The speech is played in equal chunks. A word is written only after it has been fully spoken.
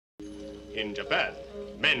In Japan,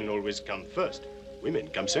 men always come first. Women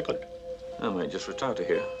come second. I might just retire to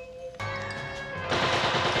here.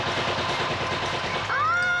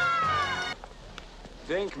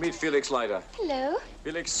 Dink, meet Felix Leiter. Hello.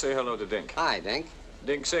 Felix, say hello to Dink. Hi, Dink.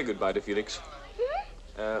 Dink, say goodbye to Felix.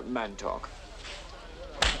 Man talk.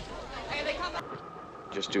 Here they come.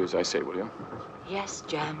 Just do as I say, will you? Yes,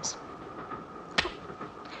 Jams.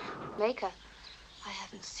 Laker, I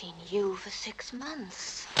haven't seen you for 6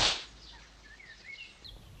 months.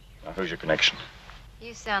 Now, who's your connection?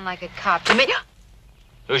 You sound like a cop to me.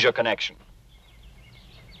 Who's your connection?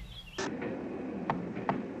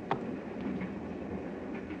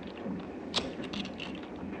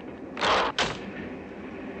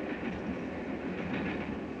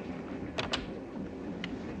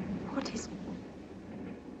 What is...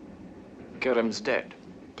 Kerem's dead.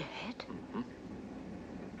 Dead? Mm-hmm.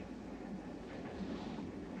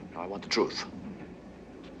 Now, I want the truth.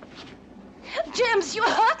 James, you're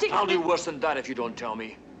hurting I'll me. do worse than that if you don't tell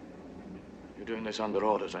me. You're doing this under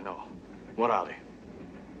orders, I know. What are they?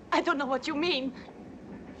 I don't know what you mean.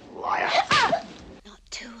 Liar. Not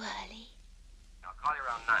too early. I'll call you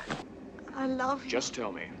around 9. I love you. Just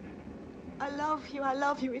tell me. I love you. I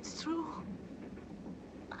love you. It's true.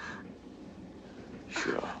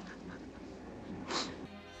 Sure.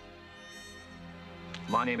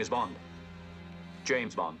 My name is Bond.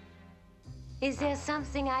 James Bond. Is there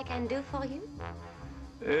something I can do for you?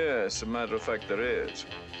 Yes, as a matter of fact, there is.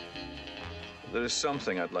 There is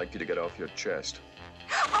something I'd like you to get off your chest.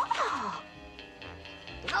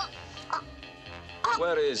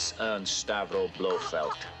 Where is Ernst Stavro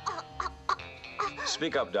Blofeld?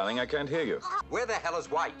 Speak up, darling. I can't hear you. Where the hell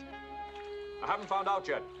is White? I haven't found out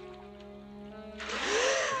yet.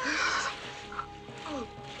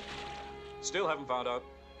 Still haven't found out.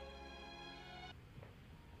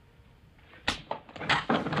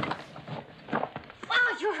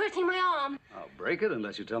 Oh, you're hurting my arm. I'll break it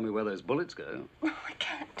unless you tell me where those bullets go. No, I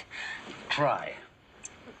can't. Try.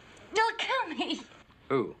 Don't kill me.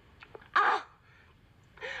 Who? Ah!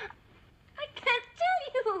 I can't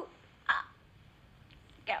tell you. Ah.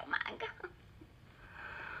 Go, Mag.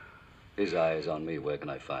 His eye is on me. Where can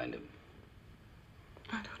I find him?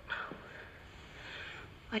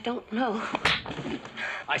 I don't know.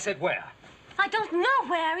 I said where? I don't know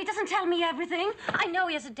where. He doesn't tell me everything. I know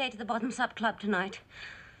he has a date at the Bottom Sub Club tonight.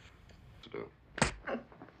 To do.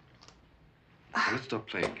 Let's stop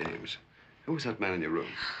playing games. Who was that man in your room?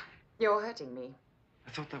 You're hurting me.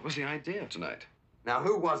 I thought that was the idea of tonight. Now,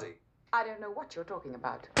 who was he? I don't know what you're talking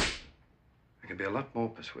about. I can be a lot more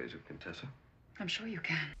persuasive, Contessa. I'm sure you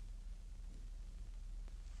can.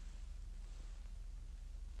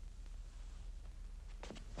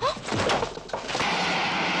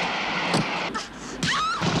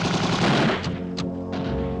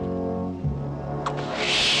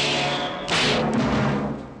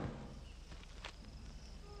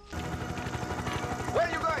 Where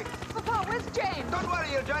are you going? Papa, where's James? Don't worry,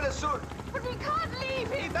 he'll join us soon. But we can't leave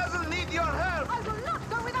him. He doesn't need your help. I will not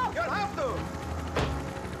go without You'll have to.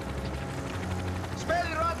 Spare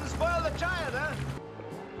the rod and spoil the child, huh?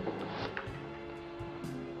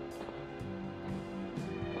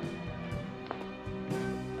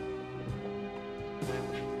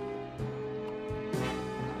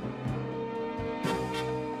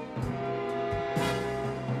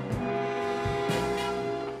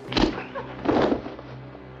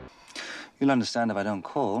 You'll understand if I don't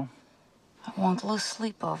call. I won't lose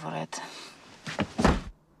sleep over it.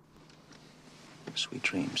 Sweet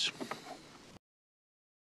dreams.